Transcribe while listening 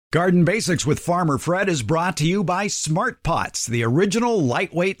Garden Basics with Farmer Fred is brought to you by Smart Pots, the original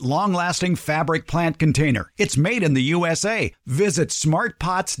lightweight, long-lasting fabric plant container. It's made in the USA. Visit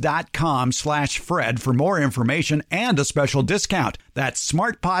smartpots.com/Fred for more information and a special discount. That's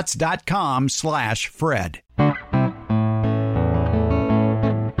smartpots.com/Fred.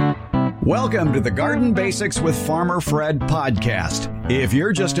 Welcome to the Garden Basics with Farmer Fred podcast. If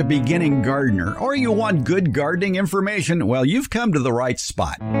you're just a beginning gardener or you want good gardening information, well, you've come to the right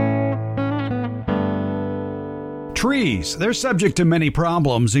spot. Trees, they're subject to many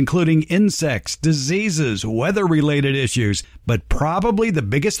problems, including insects, diseases, weather-related issues. But probably the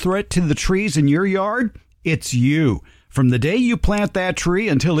biggest threat to the trees in your yard? It's you. From the day you plant that tree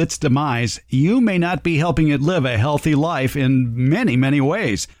until its demise, you may not be helping it live a healthy life in many, many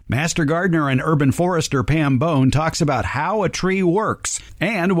ways. Master gardener and urban forester Pam Bone talks about how a tree works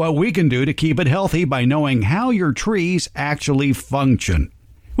and what we can do to keep it healthy by knowing how your trees actually function.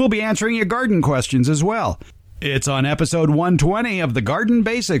 We'll be answering your garden questions as well. It's on episode 120 of the Garden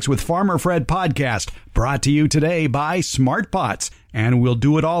Basics with Farmer Fred podcast, brought to you today by Smart Pots, and we'll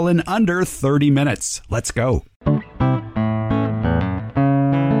do it all in under 30 minutes. Let's go.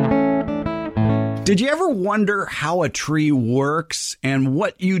 Did you ever wonder how a tree works and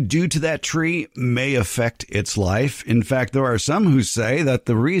what you do to that tree may affect its life? In fact, there are some who say that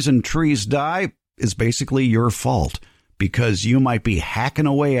the reason trees die is basically your fault because you might be hacking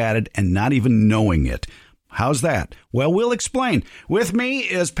away at it and not even knowing it. How's that? Well, we'll explain. With me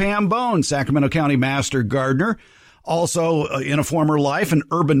is Pam Bone, Sacramento County Master Gardener, also in a former life an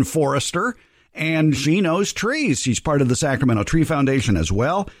urban forester, and she knows trees. She's part of the Sacramento Tree Foundation as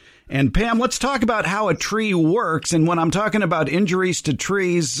well. And Pam, let's talk about how a tree works. And when I'm talking about injuries to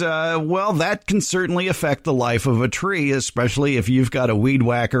trees, well, that can certainly affect the life of a tree, especially if you've got a weed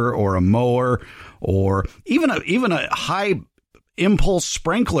whacker or a mower or even a high impulse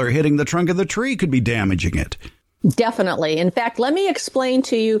sprinkler hitting the trunk of the tree could be damaging it. Definitely. In fact, let me explain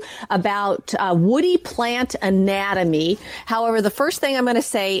to you about woody plant anatomy. However, the first thing I'm going to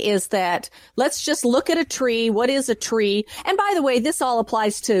say is that let's just look at a tree. What is a tree? And by the way, this all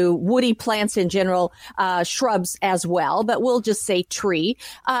applies to woody plants in general, shrubs as well, but we'll just say tree.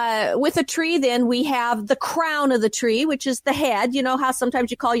 With a tree, then we have the crown of the tree, which is the head. You know how sometimes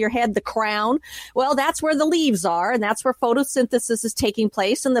you call your head the crown? Well, that's where the leaves are, and that's where photosynthesis is taking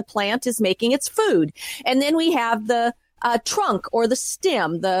place, and the plant is making its food. And then we have the trunk or the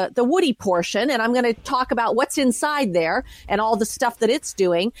stem, the woody portion, and I'm going to talk about what's inside there and all the stuff that it's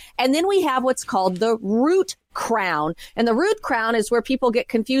doing. And then we have what's called the root crown. And the root crown is where people get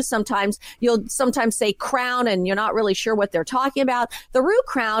confused sometimes. You'll sometimes say crown and you're not really sure what they're talking about. The root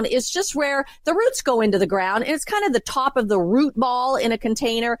crown is just where the roots go into the ground, and it's kind of the top of the root ball in a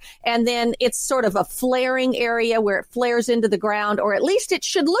container. And then it's sort of a flaring area where it flares into the ground, or at least it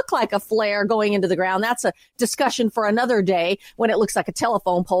should look like a flare going into the ground. That's a discussion for another day. When it looks like a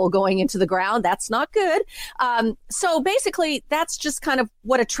telephone pole going into the ground, that's not good. So basically, that's just kind of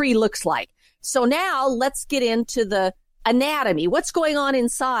what a tree looks like. So now let's get into the anatomy. What's going on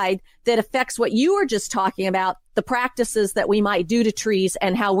inside that affects what you were just talking about, the practices that we might do to trees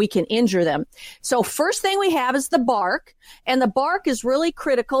and how we can injure them. So first thing we have is the bark. And the bark is really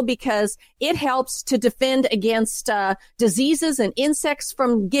critical because it helps to defend against diseases and insects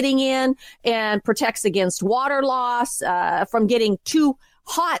from getting in, and protects against water loss, from getting too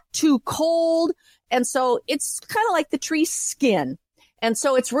hot, too cold. And so it's kind of like the tree's skin. And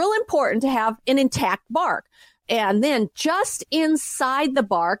so it's real important to have an intact bark. And then just inside the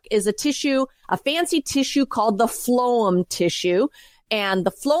bark is a tissue, a fancy tissue called the phloem tissue. And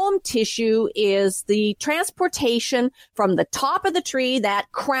the phloem tissue is the transportation from the top of the tree,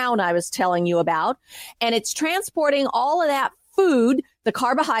 that crown I was telling you about. And it's transporting all of that food, the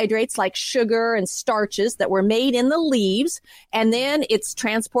carbohydrates like sugar and starches that were made in the leaves. And then it's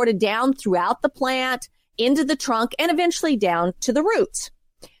transported down throughout the plant, into the trunk, and eventually down to the roots.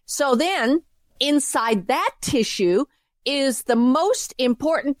 So then inside that tissue is the most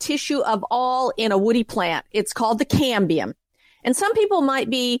important tissue of all in a woody plant. It's called the cambium. And some people might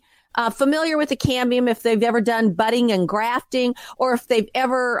be familiar with the cambium if they've ever done budding and grafting, or if they've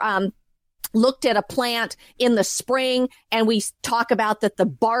ever looked at a plant in the spring and we talk about that the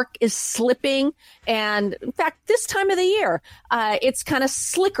bark is slipping. And in fact, this time of the year, it's kind of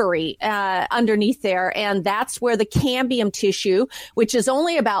slickery underneath there. And that's where the cambium tissue, which is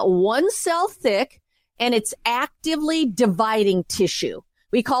only about 1 cell thick, and it's actively dividing tissue.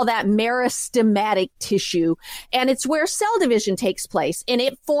 We call that meristematic tissue, and it's where cell division takes place, and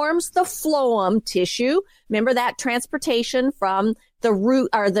it forms the phloem tissue. Remember that transportation from the root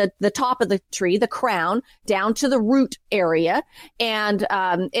or the top of the tree, the crown, down to the root area. And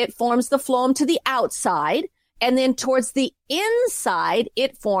it forms the phloem to the outside. And then towards the inside,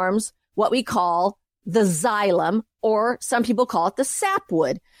 it forms what we call the xylem, or some people call it the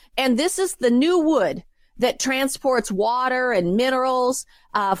sapwood. And this is the new wood that transports water and minerals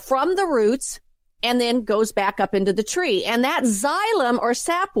from the roots and then goes back up into the tree. And that xylem or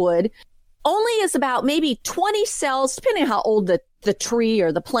sapwood only is about maybe 20 cells, depending on how old the tree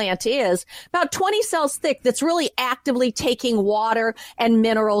or the plant is, about 20 cells thick that's really actively taking water and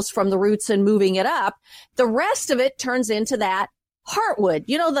minerals from the roots and moving it up. The rest of it turns into that heartwood.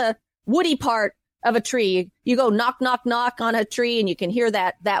 You know, the woody part of a tree. You go knock, knock, knock on a tree and you can hear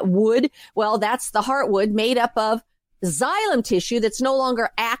that wood. Well, that's the heartwood made up of xylem tissue that's no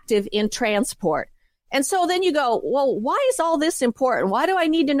longer active in transport. And so then you go, well, why is all this important? Why do I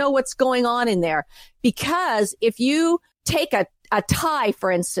need to know what's going on in there? Because if you take a tie,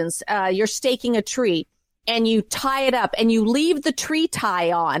 for instance, you're staking a tree and you tie it up and you leave the tree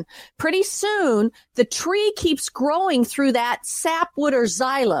tie on, pretty soon the tree keeps growing through that sapwood or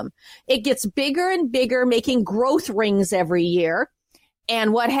xylem. It gets bigger and bigger, making growth rings every year.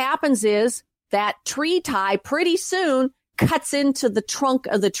 And what happens is that tree tie pretty soon cuts into the trunk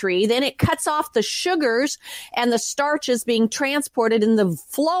of the tree. Then it cuts off the sugars and the starches being transported in the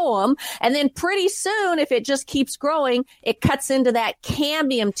phloem. And then pretty soon, if it just keeps growing, it cuts into that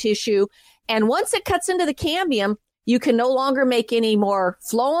cambium tissue. And once it cuts into the cambium, you can no longer make any more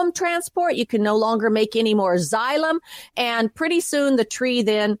phloem transport. You can no longer make any more xylem. And pretty soon the tree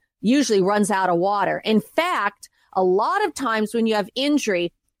then usually runs out of water. In fact, a lot of times when you have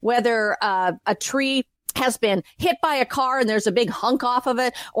injury, whether a tree has been hit by a car and there's a big hunk off of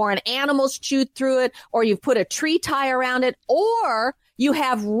it, or an animal's chewed through it, or you've put a tree tie around it, or you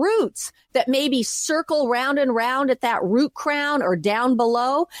have roots that maybe circle round and round at that root crown or down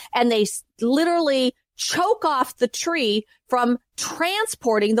below, and they literally choke off the tree from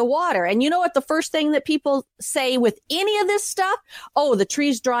transporting the water. And you know what the first thing that people say with any of this stuff? Oh, the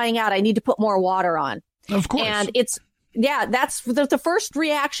tree's drying out. I need to put more water on. Of course. And that's the first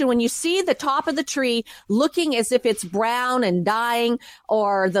reaction when you see the top of the tree looking as if it's brown and dying,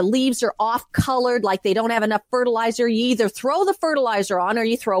 or the leaves are off colored, like they don't have enough fertilizer. You either throw the fertilizer on or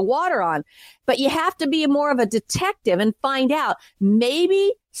you throw water on. But you have to be more of a detective and find out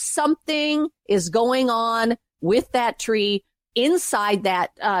maybe something is going on with that tree inside that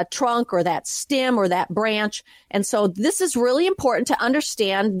trunk or that stem or that branch. And so this is really important to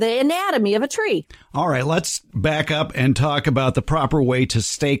understand the anatomy of a tree. All right, let's back up and talk about the proper way to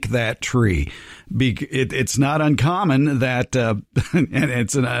stake that tree. It's not uncommon that, and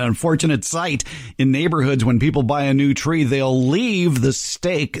it's an unfortunate sight in neighborhoods when people buy a new tree, they'll leave the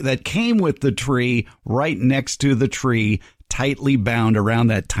stake that came with the tree right next to the tree, tightly bound around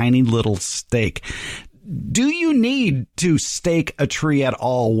that tiny little stake. Do you need to stake a tree at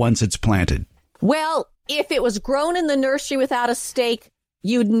all once it's planted? Well, if it was grown in the nursery without a stake,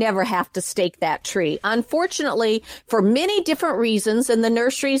 you'd never have to stake that tree. Unfortunately, for many different reasons, and the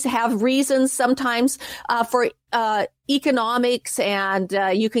nurseries have reasons sometimes for economics, and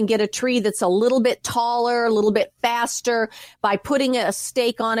you can get a tree that's a little bit taller, a little bit faster by putting a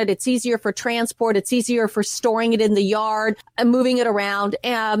stake on it. It's easier for transport. It's easier for storing it in the yard and moving it around.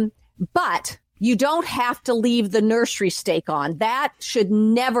 But you don't have to leave the nursery stake on. That should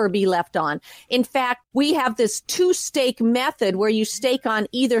never be left on. In fact, we have this 2-stake method where you stake on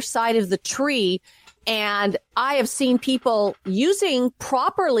either side of the tree. And I have seen people using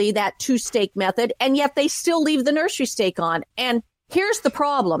properly that 2-stake method, and yet they still leave the nursery stake on. And here's the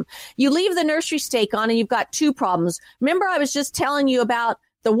problem. You leave the nursery stake on and you've got 2 problems. Remember, I was just telling you about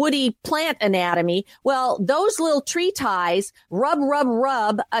the woody plant anatomy. Well, those little tree ties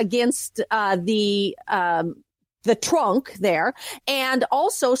rub against the trunk there. And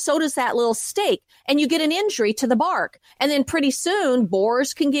also, so does that little stake. And you get an injury to the bark. And then pretty soon,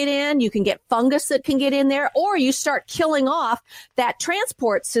 borers can get in. You can get fungus that can get in there. Or you start killing off that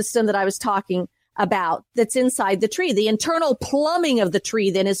transport system that I was talking about that's inside the tree. The internal plumbing of the tree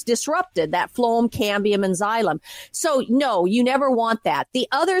then is disrupted, that phloem, cambium, and xylem. So no, you never want that. The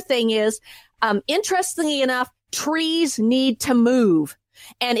other thing is, interestingly enough, trees need to move.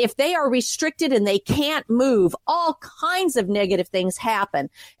 And if they are restricted and they can't move, all kinds of negative things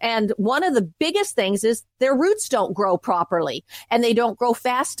happen. And one of the biggest things is their roots don't grow properly and they don't grow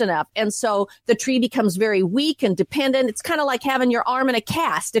fast enough. And so the tree becomes very weak and dependent. It's kind of like having your arm in a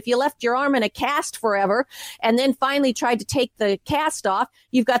cast. If you left your arm in a cast forever and then finally tried to take the cast off,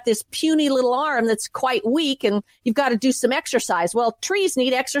 you've got this puny little arm that's quite weak and you've got to do some exercise. Well, trees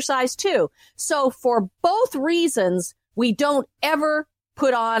need exercise too. So for both reasons, we don't ever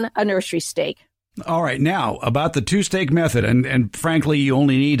put on a nursery stake. All right. Now, about the two-stake method, and frankly, you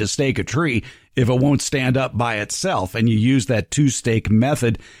only need to stake a tree if it won't stand up by itself, and you use that two-stake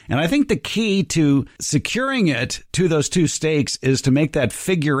method. And I think the key to securing it to those two stakes is to make that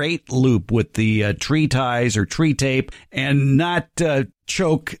figure-8 loop with the tree ties or tree tape and not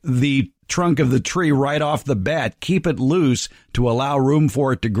choke the trunk of the tree right off the bat. Keep it loose to allow room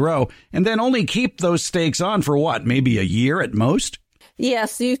for it to grow, and then only keep those stakes on for what, maybe a year at most?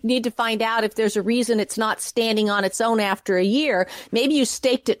 Yes, you need to find out if there's a reason it's not standing on its own after a year. Maybe you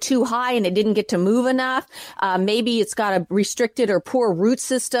staked it too high and it didn't get to move enough. Maybe it's got a restricted or poor root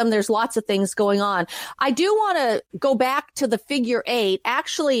system. There's lots of things going on. I do want to go back to the figure 8.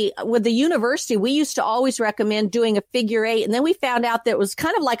 Actually, with the university, we used to always recommend doing a figure 8. And then we found out that it was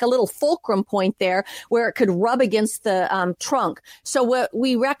kind of like a little fulcrum point there where it could rub against the trunk. So what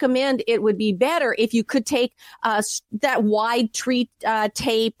we recommend, it would be better if you could take that wide tree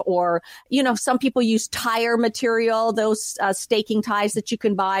tape, or, some people use tire material, those staking ties that you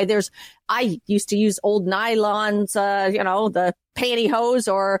can buy. I used to use old nylons, the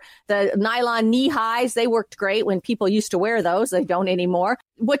pantyhose or the nylon knee highs. They worked great when people used to wear those. They don't anymore.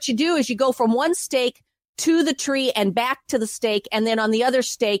 What you do is you go from one stake to the tree and back to the stake. And then on the other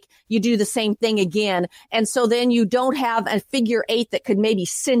stake, you do the same thing again. And so then you don't have a figure 8 that could maybe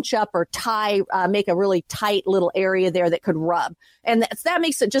cinch up or tie, make a really tight little area there that could rub. And that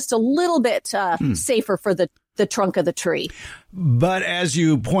makes it just a little bit safer for the trunk of the tree. But as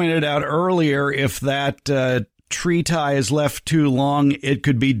you pointed out earlier, if that tree tie is left too long, it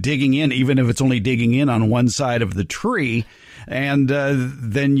could be digging in, even if it's only digging in on one side of the tree. And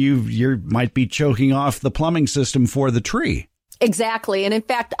then you might be choking off the plumbing system for the tree. Exactly. And in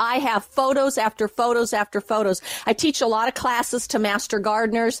fact, I have photos after photos after photos. I teach a lot of classes to master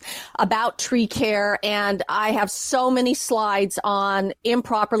gardeners about tree care, and I have so many slides on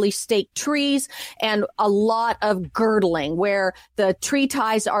improperly staked trees and a lot of girdling where the tree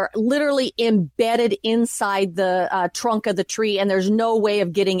ties are literally embedded inside the trunk of the tree, and there's no way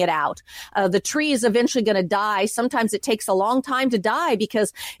of getting it out. The tree is eventually going to die. Sometimes it takes a long time to die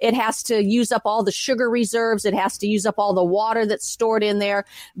because it has to use up all the sugar reserves. It has to use up all the water that's stored in there,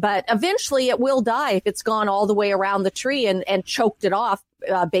 but eventually it will die if it's gone all the way around the tree and choked it off,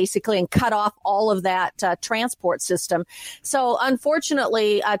 basically, and cut off all of that transport system. So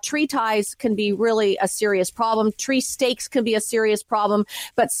unfortunately, tree ties can be really a serious problem. Tree stakes can be a serious problem,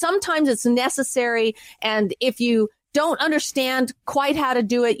 but sometimes it's necessary. And if you don't understand quite how to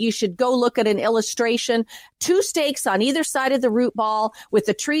do it, you should go look at an illustration. 2 stakes on either side of the root ball with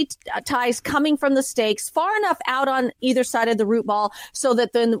the tree ties coming from the stakes far enough out on either side of the root ball so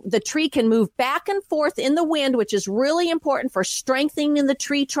that then the tree can move back and forth in the wind, which is really important for strengthening the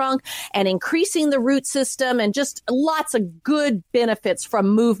tree trunk and increasing the root system, and just lots of good benefits from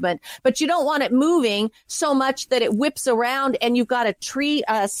movement. But you don't want it moving so much that it whips around and you've got a tree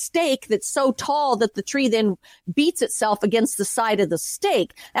stake that's so tall that the tree then beats itself against the side of the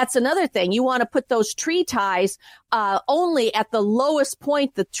stake. That's another thing. You want to put those tree ties only at the lowest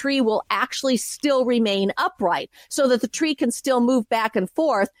point the tree will actually still remain upright so that the tree can still move back and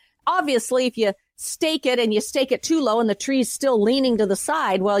forth. Obviously, if you stake it and you stake it too low and the tree's still leaning to the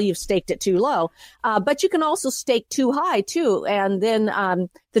side, well, you've staked it too low. But you can also stake too high too, and then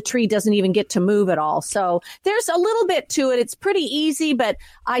the tree doesn't even get to move at all. So there's a little bit to it. It's pretty easy, but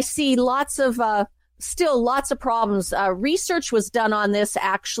I see still lots of problems. Research was done on this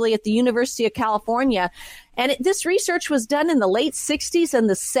actually at the University of California. And this research was done in the late 60s and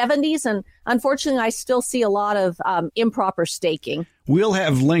the 70s. And unfortunately, I still see a lot of improper staking. We'll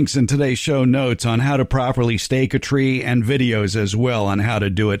have links in today's show notes on how to properly stake a tree and videos as well on how to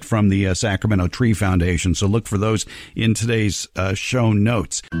do it from the Sacramento Tree Foundation. So look for those in today's show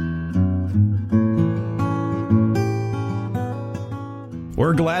notes.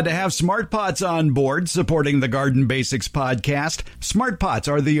 We're glad to have Smart Pots on board supporting the Garden Basics podcast. Smart Pots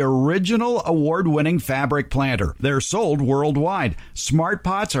are the original award-winning fabric planter. They're sold worldwide. Smart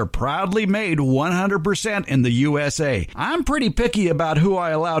Pots are proudly made 100% in the USA. I'm pretty picky about who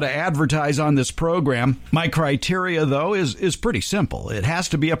I allow to advertise on this program. My criteria, though, is pretty simple. It has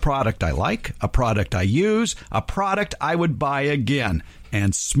to be a product I like, a product I use, a product I would buy again.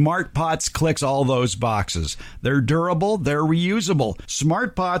 And Smart Pots clicks all those boxes. They're durable, they're reusable.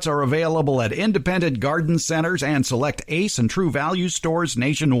 Smart Pots are available at independent garden centers and select Ace and True Value stores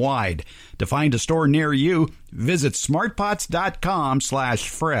nationwide. To find a store near you, visit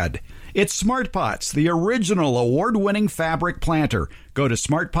smartpots.com/Fred. It's Smart Pots, the original award-winning fabric planter. Go to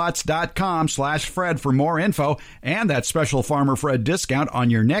smartpots.com/Fred for more info and that special Farmer Fred discount on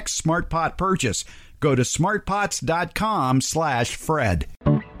your next Smart Pot purchase. Go to smartpots.com/Fred.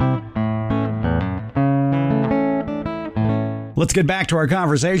 Let's get back to our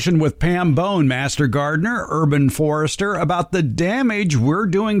conversation with Pam Bone, Master Gardener, Urban Forester, about the damage we're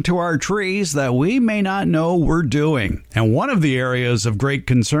doing to our trees that we may not know we're doing. And one of the areas of great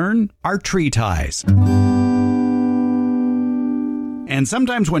concern are tree ties. And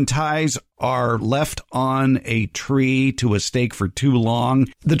sometimes when ties are left on a tree to a stake for too long,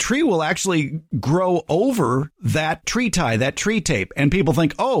 the tree will actually grow over that tree tie, that tree tape. And people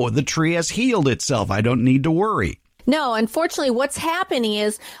think, oh, the tree has healed itself. I don't need to worry. No, unfortunately, what's happening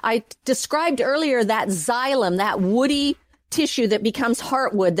is I described earlier that xylem, that woody tissue that becomes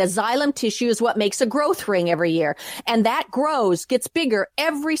heartwood. The xylem tissue is what makes a growth ring every year. And that grows, gets bigger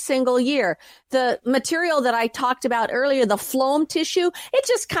every single year. The material that I talked about earlier, the phloem tissue, it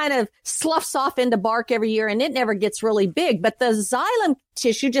just kind of sloughs off into bark every year and it never gets really big. But the xylem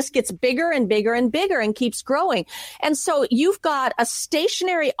tissue just gets bigger and bigger and bigger and keeps growing. And so you've got a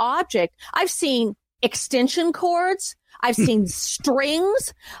stationary object. I've seen extension cords. I've seen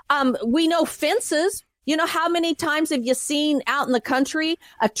strings. We know fences. You know, how many times have you seen out in the country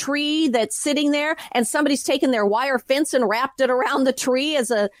a tree that's sitting there and somebody's taken their wire fence and wrapped it around the tree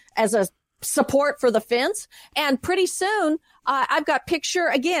as a support for the fence? And pretty soon, I've got picture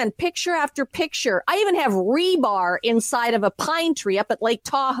after picture. I even have rebar inside of a pine tree up at Lake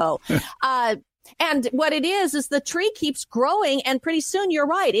Tahoe. And what it is the tree keeps growing, and pretty soon, you're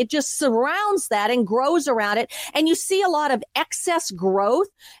right, it just surrounds that and grows around it. And you see a lot of excess growth,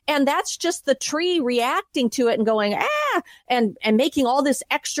 and that's just the tree reacting to it and going, and making all this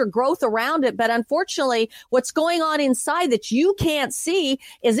extra growth around it. But unfortunately, what's going on inside that you can't see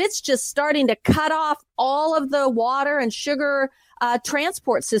is it's just starting to cut off all of the water and sugar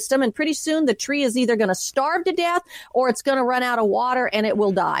transport system. And pretty soon, the tree is either going to starve to death or it's going to run out of water and it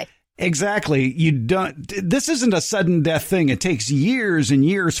will die. Exactly. This isn't a sudden death thing. It takes years and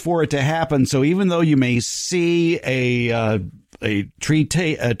years for it to happen. So even though you may see a tree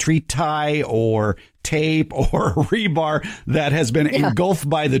tie or tape or rebar that has been engulfed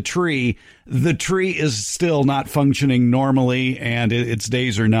by the tree is still not functioning normally, and its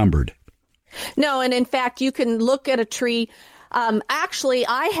days are numbered. No, and in fact, you can look at a tree. Actually,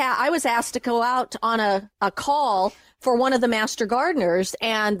 I was asked to go out on a call for one of the master gardeners,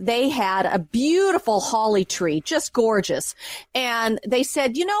 and they had a beautiful holly tree, just gorgeous. And they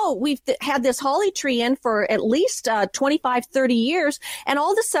said, we've had this holly tree in for at least 25, 30 years. And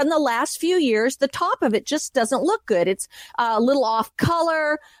all of a sudden, the last few years, the top of it just doesn't look good. It's a little off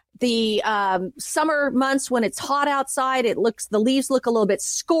color. The summer months when it's hot outside, the leaves look a little bit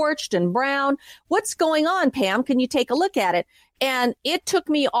scorched and brown. What's going on, Pam? Can you take a look at it? And it took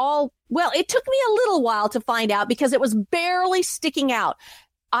me a little while to find out because it was barely sticking out.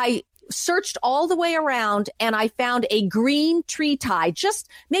 I searched all the way around and I found a green tree tie, just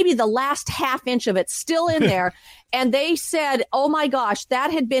maybe the last half inch of it still in there. And they said, oh my gosh,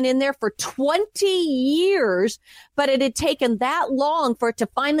 that had been in there for 20 years, but it had taken that long for it to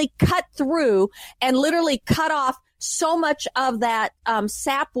finally cut through and literally cut off so much of that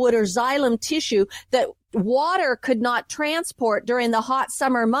sapwood or xylem tissue that water could not transport during the hot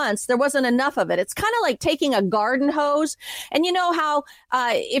summer months. There wasn't enough of it. It's kind of like taking a garden hose. And you know how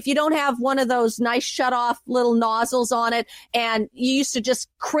if you don't have one of those nice shut off little nozzles on it, and you used to just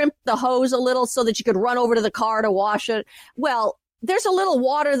crimp the hose a little so that you could run over to the car to wash it. Well, there's a little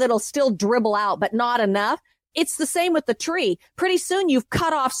water that'll still dribble out, but not enough. It's the same with the tree. Pretty soon you've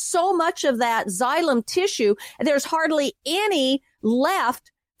cut off so much of that xylem tissue, and there's hardly any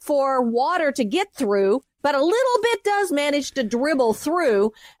left for water to get through, but a little bit does manage to dribble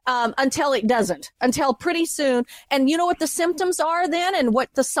through until it doesn't, until pretty soon. And you know what the symptoms are then and what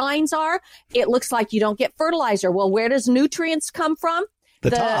the signs are? It looks like you don't get fertilizer. Well, where does nutrients come from?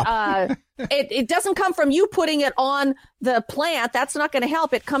 The top. It doesn't come from you putting it on the plant. That's not going to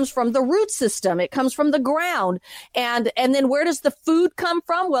help. It comes from the root system. It comes from the ground. And then where does the food come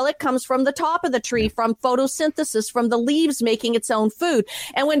from? Well, it comes from the top of the tree, from photosynthesis, from the leaves making its own food.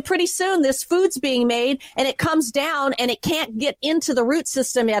 And when pretty soon this food's being made and it comes down and it can't get into the root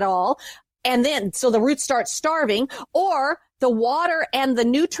system at all. And then, so the roots start starving, or the water and the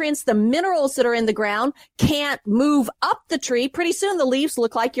nutrients, the minerals that are in the ground can't move up the tree. Pretty soon the leaves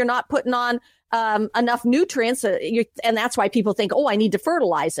look like you're not putting on enough nutrients. And that's why people think, oh, I need to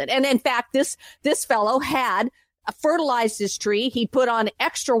fertilize it. And in fact, this fellow had fertilized his tree. He put on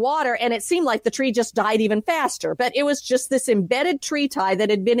extra water and it seemed like the tree just died even faster. But it was just this embedded tree tie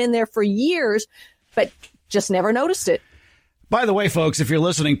that had been in there for years, but just never noticed it. By the way, folks, if you're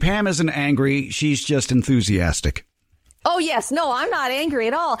listening, Pam isn't angry. She's just enthusiastic. Oh, yes. No, I'm not angry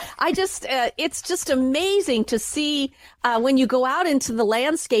at all. It's just amazing to see when you go out into the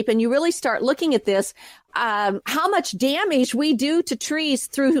landscape and you really start looking at this, how much damage we do to trees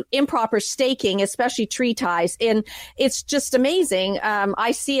through improper staking, especially tree ties. And it's just amazing.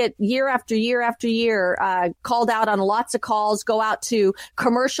 I see it year after year after year, called out on lots of calls, go out to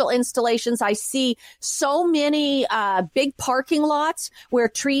commercial installations. I see so many big parking lots where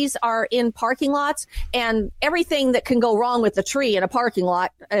trees are in parking lots, and everything that can go wrong with the tree in a parking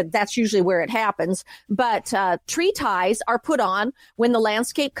lot, that's usually where it happens. But tree ties are put on when the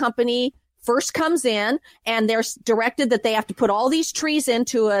landscape company first comes in, and they're directed that they have to put all these trees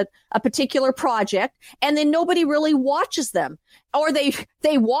into a particular project, and then nobody really watches them. Or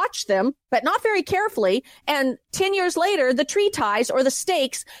they watch them, but not very carefully. And 10 years later, the tree ties or the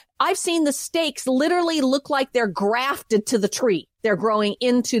stakes, I've seen the stakes literally look like they're grafted to the tree. They're growing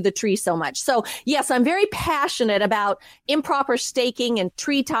into the tree so much. So yes, I'm very passionate about improper staking and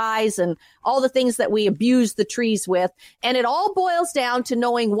tree ties and all the things that we abuse the trees with. And it all boils down to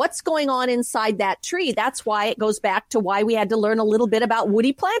knowing what's going on inside that tree. That's why it goes back to why we had to learn a little bit about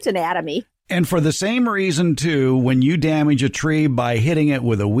woody plant anatomy. And for the same reason, too, when you damage a tree by hitting it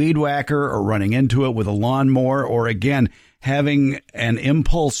with a weed whacker or running into it with a lawnmower, or again, having an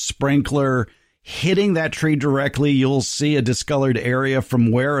impulse sprinkler hitting that tree directly, you'll see a discolored area from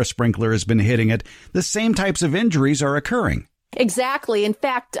where a sprinkler has been hitting it. The same types of injuries are occurring. Exactly. In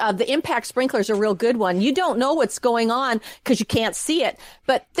fact, the impact sprinkler is a real good one. You don't know what's going on because you can't see it.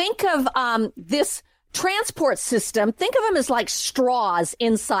 But think of this transport system. Think of them as like straws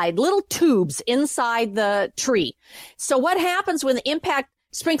inside, little tubes inside the tree. So what happens when the impact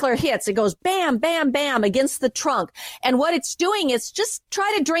sprinkler hits? It goes bam, bam, bam against the trunk. And what it's doing is just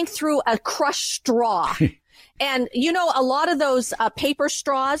try to drink through a crushed straw. And, you know, a lot of those paper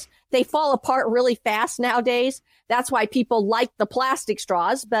straws, they fall apart really fast nowadays. That's why people like the plastic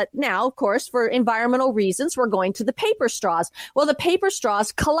straws. But now, of course, for environmental reasons, we're going to the paper straws. Well, the paper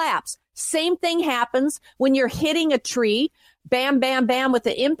straws collapse. Same thing happens when you're hitting a tree, bam, bam, bam, with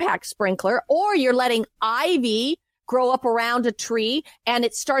the impact sprinkler, or you're letting ivy grow up around a tree and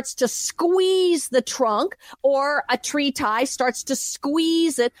it starts to squeeze the trunk, or a tree tie starts to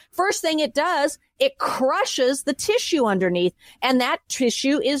squeeze it. First thing it does, it crushes the tissue underneath, and that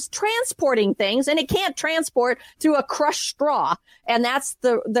tissue is transporting things, and it can't transport through a crushed straw. And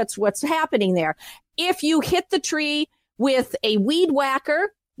that's what's happening there. If you hit the tree with a weed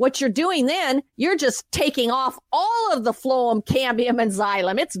whacker, what you're doing then, you're just taking off all of the phloem, cambium, and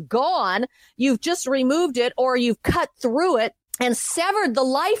xylem. It's gone. You've just removed it, or you've cut through it and severed the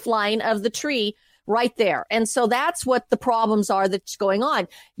lifeline of the tree right there. And so that's what the problems are that's going on.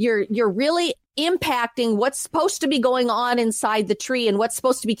 You're really impacting what's supposed to be going on inside the tree and what's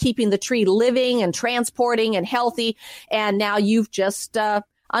supposed to be keeping the tree living and transporting and healthy. And now you've just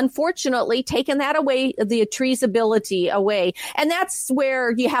unfortunately taken that away, the tree's ability away. And that's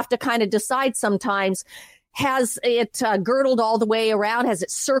where you have to kind of decide sometimes, has it girdled all the way around? Has it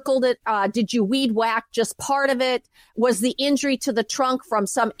circled it? Did you weed whack just part of it? Was the injury to the trunk from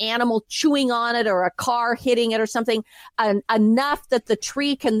some animal chewing on it or a car hitting it or something enough that the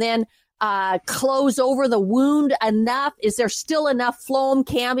tree can then close over the wound enough? Is there still enough phloem,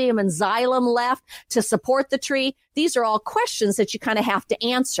 cambium, and xylem left to support the tree? These are all questions that you kind of have to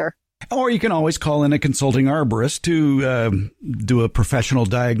answer. Or you can always call in a consulting arborist to do a professional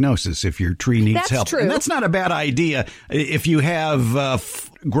diagnosis if your tree needs help. True. And that's not a bad idea if you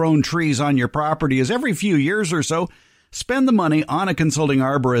have grown trees on your property, is every few years or so, spend the money on a consulting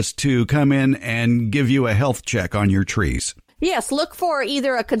arborist to come in and give you a health check on your trees. Yes, look for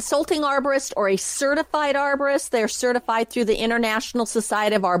either a consulting arborist or a certified arborist. They're certified through the International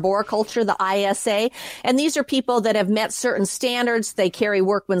Society of Arboriculture, the ISA. And these are people that have met certain standards. They carry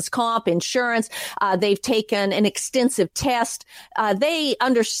workman's comp insurance. They've taken an extensive test. They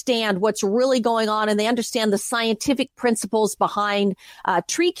understand what's really going on, and they understand the scientific principles behind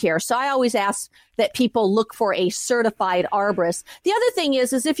tree care. So I always ask that people look for a certified arborist. The other thing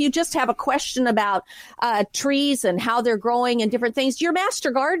is if you just have a question about trees and how they're growing and different things, your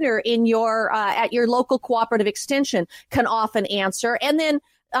master gardener in your at your local cooperative extension can often answer. And then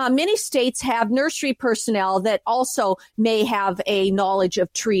many states have nursery personnel that also may have a knowledge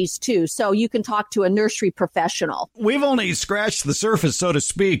of trees, too. So you can talk to a nursery professional. We've only scratched the surface, so to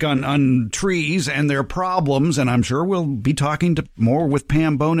speak, on trees and their problems. And I'm sure we'll be talking more with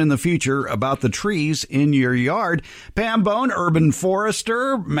Pam Bone in the future about the trees in your yard. Pam Bone, urban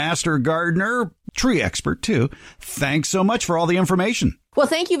forester, master gardener. tree expert too. Thanks so much for all the information. Well,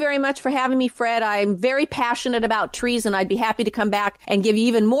 thank you very much for having me, Fred. I'm very passionate about trees, and I'd be happy to come back and give you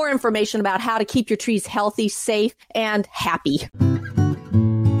even more information about how to keep your trees healthy, safe, and happy.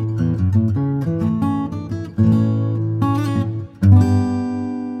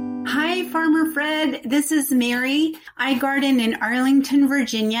 Hi, Farmer Fred. This is Mary. I garden in Arlington,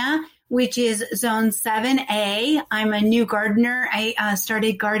 Virginia, which is Zone 7A. I'm a new gardener. I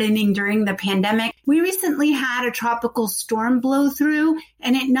started gardening during the pandemic. We recently had a tropical storm blow through,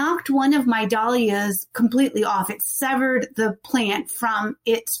 and it knocked one of my dahlias completely off. It severed the plant from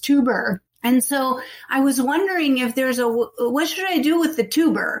its tuber. And so I was wondering if what should I do with the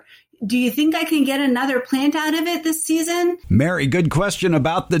tuber? Do you think I can get another plant out of it this season? Mary, good question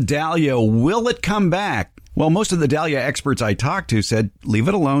about the dahlia. Will it come back? Well, most of the dahlia experts I talked to said, leave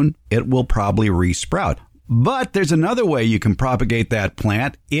it alone. It will probably resprout. But there's another way you can propagate that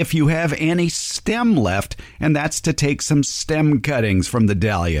plant if you have any stem left, and that's to take some stem cuttings from the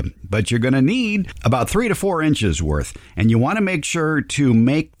dahlia. But you're going to need about 3 to 4 inches worth, and you want to make sure to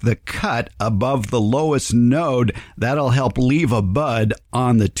make the cut above the lowest node. That'll help leave a bud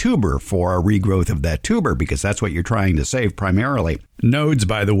on the tuber for a regrowth of that tuber, because that's what you're trying to save primarily. Nodes,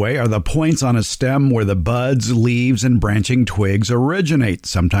 by the way, are the points on a stem where the buds, leaves, and branching twigs originate.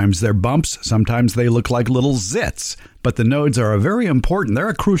 Sometimes they're bumps, sometimes they look like little zits, but the nodes are very important. They're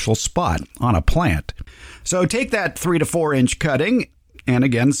a crucial spot on a plant. So take that 3 to 4 inch cutting, and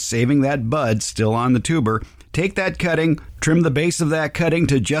again, saving that bud still on the tuber. Take that cutting, trim the base of that cutting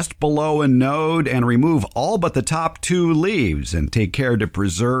to just below a node, and remove all but the top 2 leaves, and take care to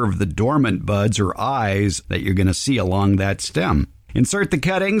preserve the dormant buds or eyes that you're going to see along that stem. Insert the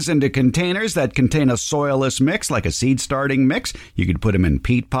cuttings into containers that contain a soilless mix, like a seed starting mix. You could put them in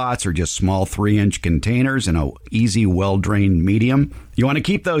peat pots or just small 3-inch containers in an easy, well-drained medium. You want to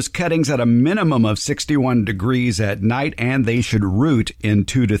keep those cuttings at a minimum of 61 degrees at night, and they should root in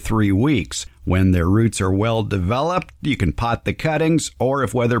 2 to 3 weeks. When their roots are well developed, you can pot the cuttings, or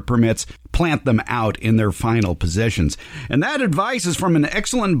if weather permits, plant them out in their final positions. And that advice is from an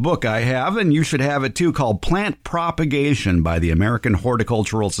excellent book I have, and you should have it too, called Plant Propagation by the American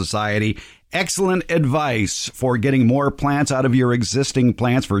Horticultural Society. Excellent advice for getting more plants out of your existing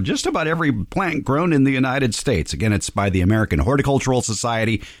plants for just about every plant grown in the United States. Again, it's by the American Horticultural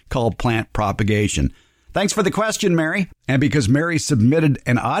Society, called Plant Propagation. Thanks for the question, Mary. And because Mary submitted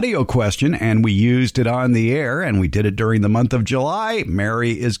an audio question and we used it on the air, and we did it during the month of July,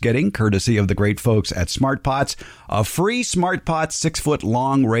 Mary is getting, courtesy of the great folks at Smart Pots, a free Smart Pot 6-foot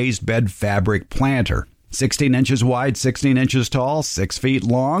long raised bed fabric planter. 16 inches wide, 16 inches tall, 6 feet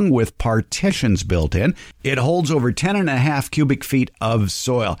long, with partitions built in. It holds over 10.5 cubic feet of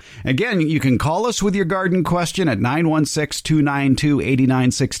soil. Again, you can call us with your garden question at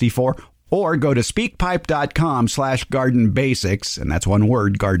 916-292-8964, or go to speakpipe.com/gardenbasics, and that's one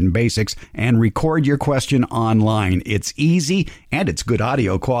word, Garden Basics, and record your question online. It's easy, and it's good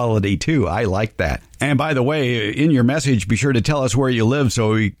audio quality, too. I like that. And by the way, in your message, be sure to tell us where you live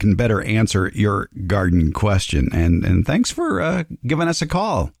so we can better answer your garden question. And thanks for giving us a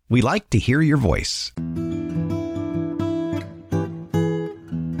call. We like to hear your voice.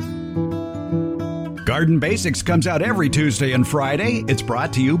 Garden Basics comes out every Tuesday and Friday. It's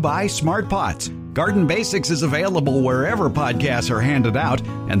brought to you by Smart Pots. Garden Basics is available wherever podcasts are handed out,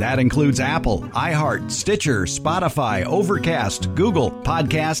 and that includes Apple, iHeart, Stitcher, Spotify, Overcast, Google,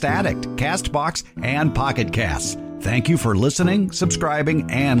 Podcast Addict, CastBox, and Pocket Casts. Thank you for listening,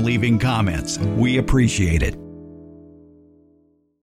 subscribing, and leaving comments. We appreciate it.